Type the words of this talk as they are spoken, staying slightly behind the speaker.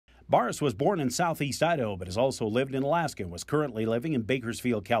Boris was born in southeast Idaho, but has also lived in Alaska and was currently living in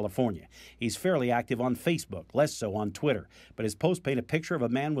Bakersfield, California. He's fairly active on Facebook, less so on Twitter, but his posts paint a picture of a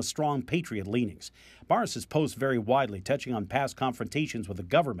man with strong patriot leanings. Boris's posts vary widely, touching on past confrontations with the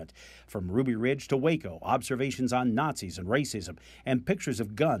government, from Ruby Ridge to Waco, observations on Nazis and racism, and pictures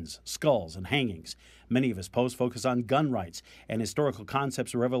of guns, skulls, and hangings. Many of his posts focus on gun rights and historical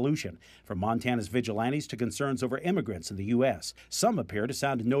concepts of revolution, from Montana's vigilantes to concerns over immigrants in the U.S. Some appear to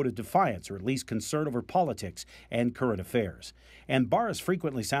sound a note of defiance or at least concern over politics and current affairs. And Boris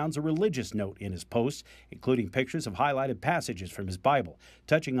frequently sounds a religious note in his posts, including pictures of highlighted passages from his Bible,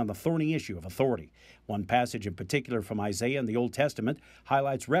 touching on the thorny issue of authority. One passage in particular from Isaiah in the Old Testament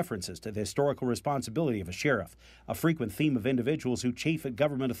highlights references to the historical responsibility of a sheriff, a frequent theme of individuals who chafe at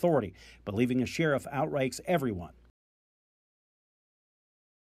government authority, believing a sheriff outranks everyone.